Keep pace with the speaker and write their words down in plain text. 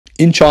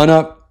In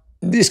China,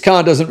 this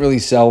car doesn't really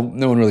sell.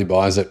 No one really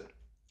buys it.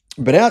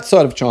 But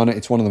outside of China,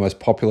 it's one of the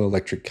most popular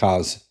electric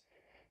cars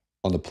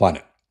on the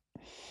planet.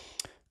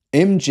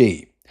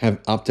 MG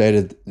have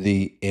updated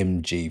the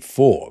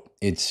MG4.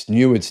 It's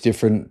new, it's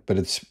different, but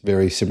it's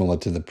very similar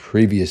to the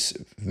previous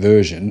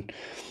version.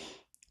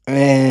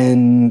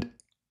 And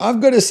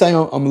I've got to say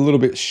I'm a little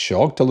bit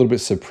shocked, a little bit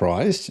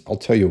surprised. I'll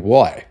tell you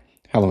why.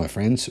 Hello, my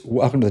friends.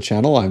 Welcome to the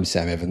channel. I'm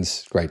Sam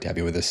Evans. Great to have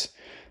you with us.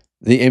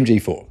 The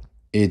MG4.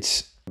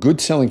 It's a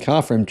good selling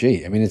car for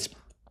MG. I mean,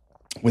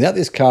 without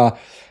this car,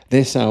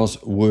 their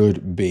sales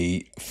would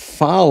be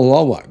far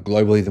lower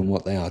globally than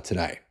what they are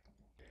today.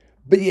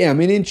 But yeah, I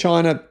mean, in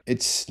China,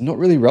 it's not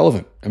really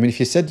relevant. I mean, if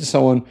you said to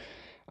someone,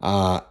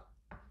 are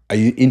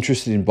you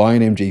interested in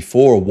buying an MG4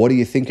 or what do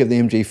you think of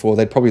the MG4?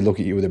 They'd probably look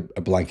at you with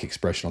a blank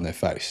expression on their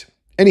face.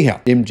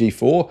 Anyhow,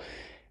 MG4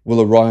 will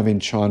arrive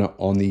in China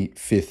on the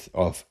 5th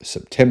of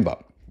September,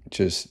 which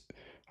is, I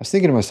was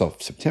thinking to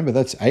myself, September,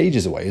 that's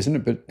ages away, isn't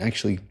it? But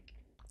actually,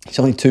 it's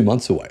only 2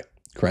 months away.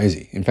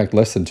 Crazy. In fact,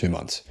 less than 2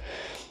 months.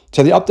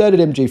 So the updated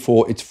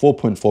MG4, it's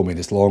 4.4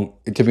 meters long.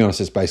 To be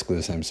honest, it's basically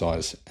the same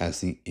size as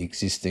the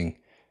existing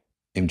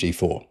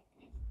MG4,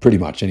 pretty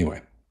much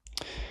anyway.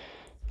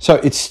 So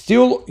it's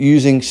still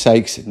using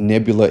SAIC's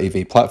Nebula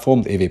EV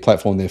platform. The EV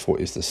platform, therefore,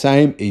 is the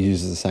same. It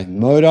uses the same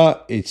motor.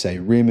 It's a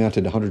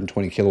rear-mounted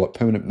 120 kilowatt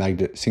permanent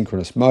magnet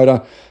synchronous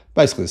motor,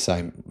 basically the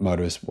same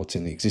motor as what's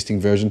in the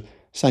existing version.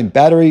 Same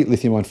battery,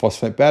 lithium iron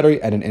phosphate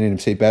battery, and an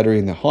NMC battery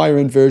in the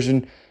higher-end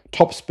version.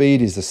 Top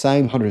speed is the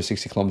same,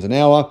 160 kilometers an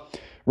hour.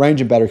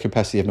 Range and battery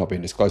capacity have not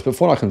been disclosed, but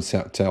from what I can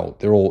tell,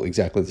 they're all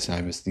exactly the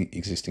same as the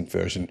existing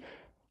version.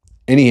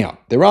 Anyhow,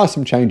 there are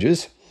some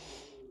changes,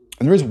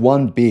 and there is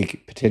one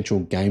big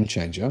potential game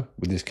changer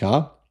with this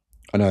car.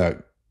 I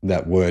know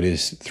that word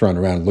is thrown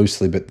around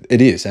loosely, but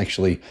it is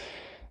actually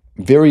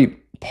very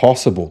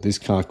possible this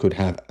car could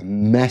have a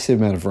massive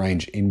amount of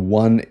range in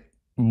one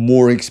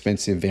more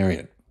expensive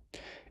variant.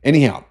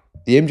 Anyhow,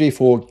 the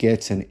MG4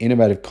 gets an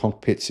innovative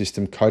cockpit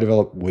system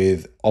co-developed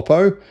with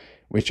Oppo,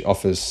 which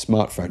offers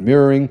smartphone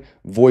mirroring,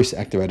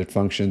 voice-activated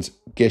functions,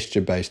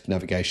 gesture-based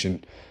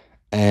navigation,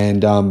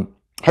 and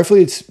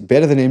hopefully it's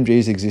better than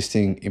MG's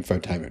existing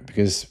infotainment,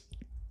 because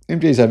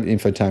MG's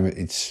infotainment,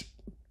 it's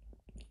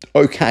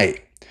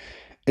okay.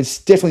 It's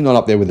definitely not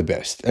up there with the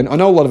best. And I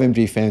know a lot of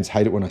MG fans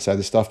hate it when I say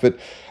this stuff, but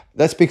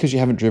that's because you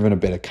haven't driven a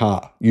better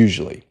car,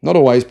 usually. Not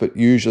always, but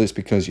usually it's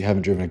because you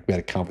haven't driven a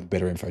better car with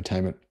better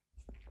infotainment.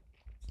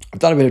 I've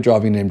done a bit of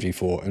driving an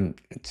MG4,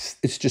 and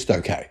it's just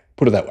okay.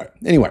 Put it that way.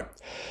 Anyway,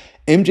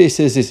 MG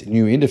says this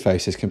new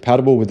interface is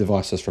compatible with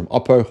devices from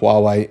Oppo,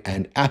 Huawei,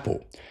 and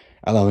Apple,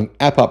 allowing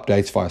app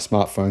updates via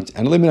smartphones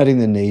and eliminating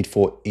the need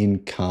for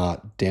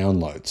in-car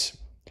downloads.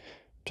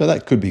 So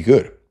that could be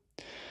good.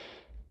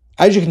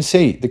 As you can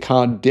see, the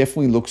car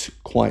definitely looks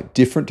quite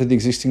different to the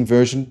existing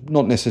version,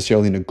 not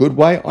necessarily in a good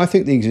way. I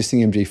think the existing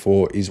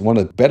MG4 is one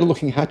of the better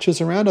looking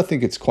hatches around. I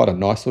think it's quite a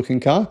nice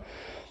looking car.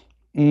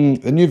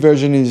 The new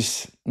version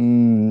is,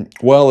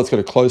 well, it's got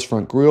a closed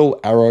front grille,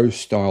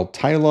 arrow-style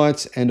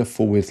taillights, and a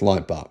full-width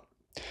light bar.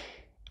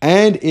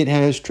 And it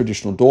has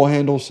traditional door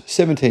handles,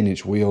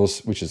 17-inch wheels,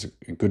 which is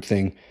a good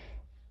thing.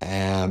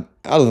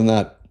 Other than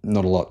that,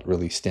 not a lot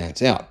really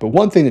stands out. But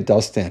one thing that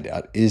does stand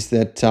out is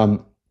that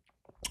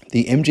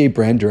the MG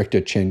brand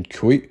director, Chen,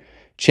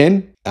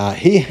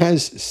 he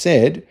has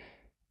said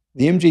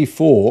the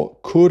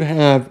MG4 could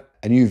have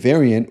a new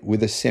variant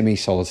with a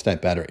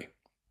semi-solid-state battery.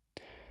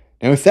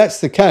 Now, if that's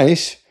the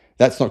case,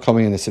 that's not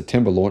coming in the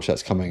September launch.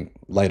 That's coming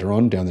later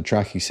on down the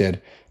track, he said.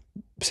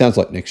 Sounds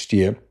like next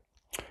year.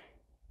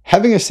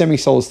 Having a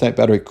semi-solid state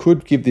battery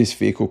could give this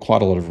vehicle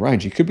quite a lot of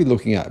range. You could be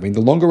looking at, I mean,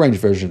 the longer range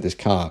version of this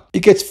car,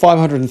 it gets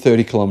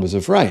 530 kilometers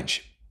of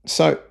range.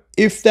 So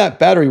if that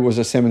battery was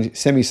a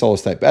semi-solid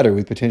state battery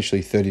with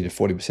potentially 30 to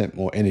 40%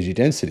 more energy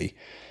density,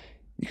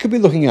 you could be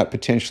looking at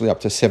potentially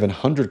up to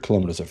 700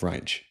 kilometers of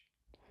range.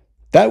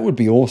 That would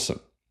be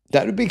awesome.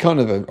 That would be kind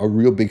of a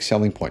real big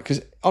selling point,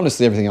 because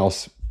honestly, everything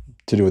else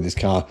to do with this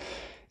car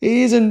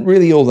isn't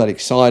really all that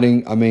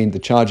exciting. I mean, the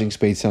charging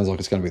speed sounds like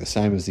it's going to be the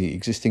same as the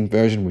existing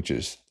version, which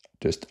is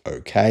just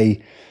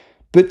okay.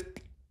 But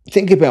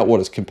think about what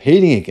it's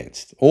competing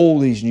against. All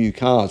these new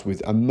cars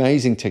with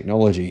amazing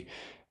technology.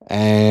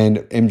 And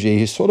MG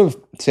has sort of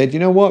said, you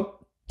know what?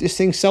 This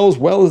thing sells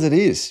well as it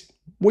is.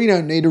 We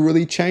don't need to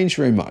really change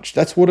very much.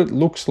 That's what it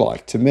looks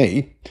like to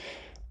me.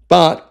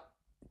 But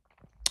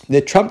their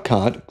trump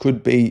card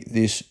could be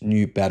this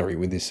new battery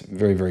with this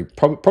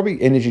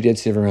probably energy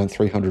density of around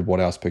 300 watt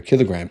hours per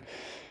kilogram,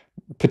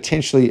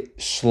 potentially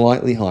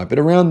slightly high, but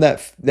around that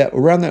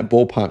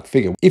ballpark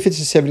figure. If it's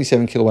a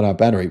 77 kilowatt hour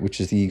battery,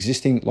 which is the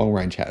existing long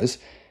range has,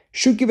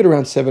 should give it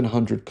around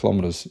 700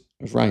 kilometers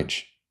of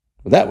range.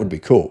 Well, that would be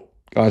cool.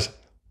 Guys,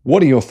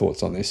 what are your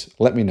thoughts on this?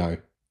 Let me know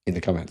in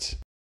the comments.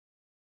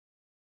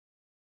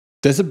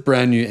 There's a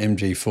brand new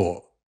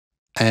MG4,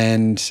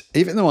 and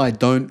even though I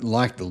don't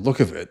like the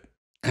look of it,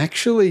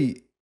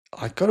 actually,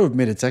 I've got to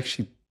admit, it's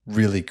actually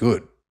really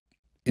good.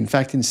 In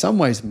fact, in some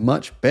ways,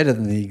 much better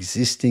than the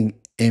existing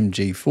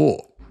MG4.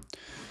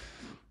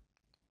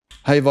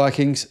 Hey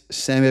Vikings,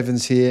 Sam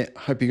Evans here.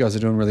 Hope you guys are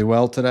doing really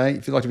well today.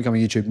 If you'd like to become a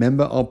YouTube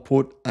member, I'll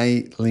put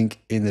a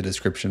link in the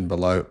description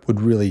below.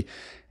 Would really,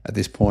 at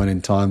this point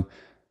in time,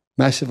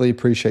 massively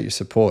appreciate your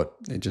support.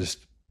 It just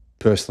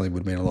personally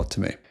would mean a lot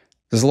to me.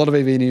 There's a lot of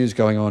EV news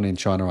going on in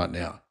China right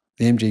now.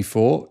 The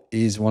MG4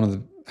 is one of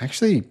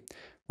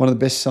the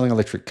best-selling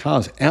electric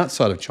cars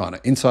outside of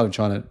China. Inside of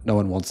China, no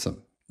one wants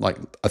them. Like,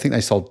 I think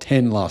they sold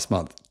 10 last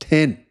month.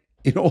 10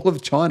 in all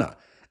of China.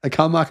 A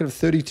car market of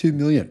 32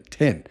 million.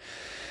 10.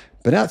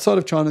 But outside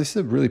of China, this is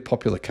a really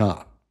popular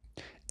car.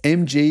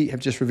 MG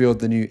have just revealed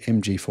the new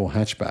MG4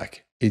 hatchback.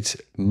 It's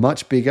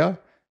much bigger,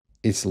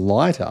 it's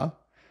lighter,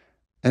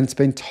 and it's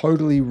been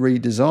totally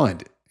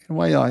redesigned. In a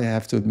way, I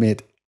have to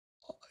admit,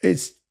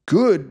 it's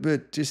good,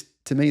 but just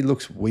to me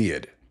looks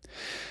weird.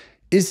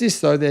 Is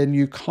this, though, their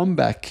new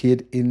comeback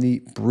kid in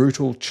the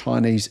brutal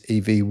Chinese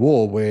EV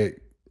war, where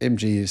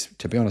MG is,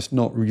 to be honest,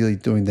 not really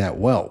doing that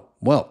well?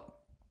 Well,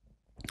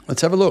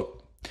 let's have a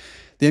look.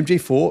 The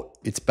MG4,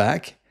 it's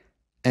back,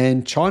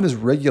 and China's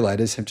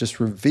regulators have just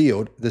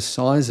revealed the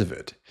size of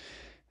it.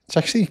 It's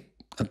actually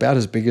about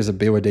as big as a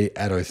BYD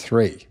Atto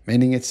 3,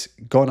 meaning it's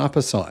gone up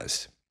a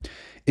size.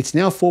 It's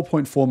now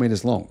 4.4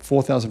 meters long,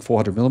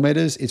 4,400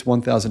 millimeters. It's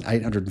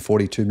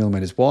 1,842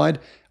 millimeters wide,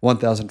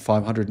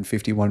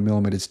 1,551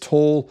 millimeters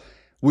tall,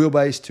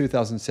 wheelbase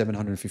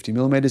 2,750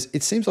 millimeters.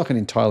 It seems like an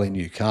entirely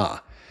new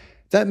car.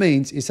 That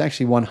means it's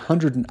actually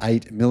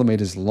 108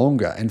 millimeters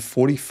longer and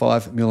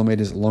 45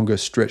 millimeters longer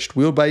stretched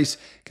wheelbase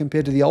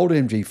compared to the old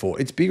MG4.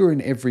 It's bigger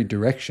in every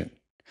direction.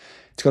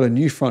 It's got a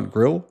new front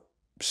grille,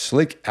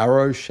 slick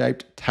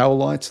arrow-shaped tail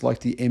lights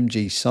like the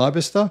MG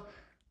Cyberster,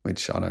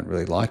 which I don't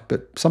really like,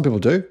 but some people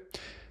do.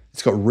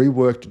 It's got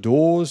reworked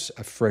doors,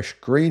 a fresh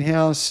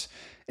greenhouse.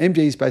 MG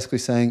is basically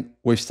saying,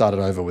 we've started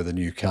over with a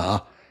new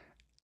car.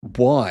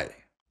 Why?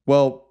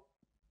 Well,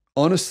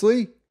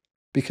 honestly,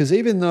 because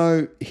even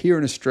though here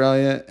in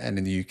Australia and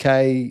in the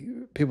UK,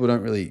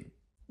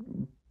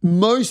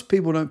 most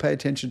people don't pay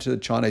attention to the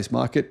Chinese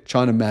market,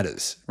 China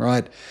matters,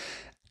 right?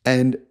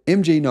 And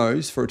MG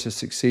knows for it to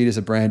succeed as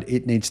a brand,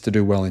 it needs to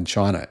do well in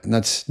China. And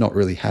that's not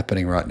really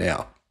happening right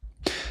now.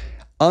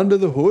 Under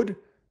the hood,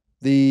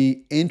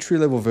 the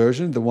entry-level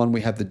version, the one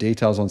we have the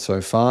details on so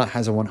far,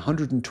 has a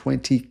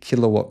 120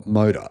 kilowatt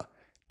motor.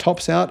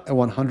 Tops out at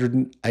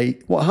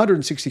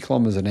 160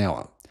 kilometers an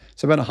hour.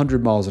 So about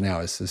 100 miles an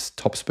hour is this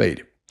top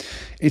speed.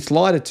 It's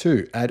lighter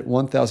too, at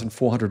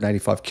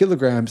 1,485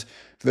 kilograms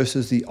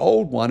versus the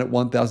old one at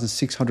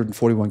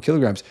 1,641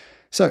 kilograms.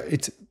 So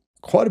it's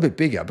quite a bit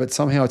bigger, but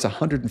somehow it's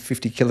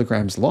 150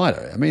 kilograms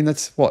lighter. I mean,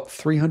 that's what,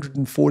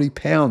 340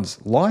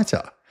 pounds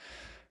lighter.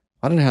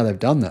 I don't know how they've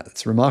done that.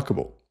 It's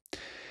remarkable.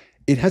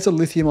 It has a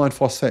lithium iron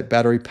phosphate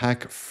battery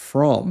pack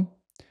from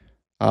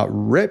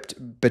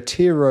Rept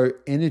Batero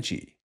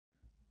Energy.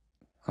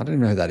 I don't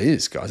even know who that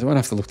is, guys. I won't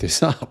have to look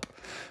this up.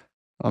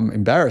 I'm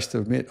embarrassed to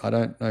admit I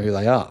don't know who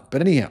they are.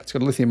 But anyhow, it's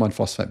got a lithium iron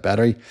phosphate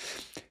battery.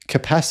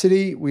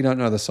 Capacity, we don't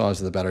know the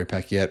size of the battery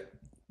pack yet.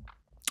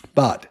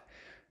 But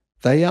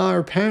they are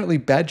apparently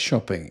bad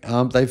shopping.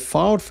 They've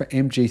filed for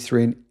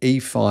MG3 and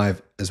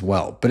E5 as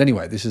well. But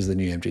anyway, this is the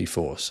new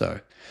MG4,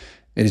 so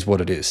it is what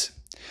it is.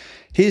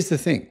 Here's the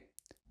thing.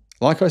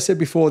 Like I said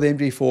before, the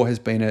MG4 has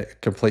been a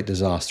complete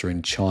disaster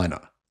in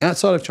China.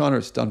 Outside of China,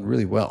 it's done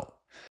really well.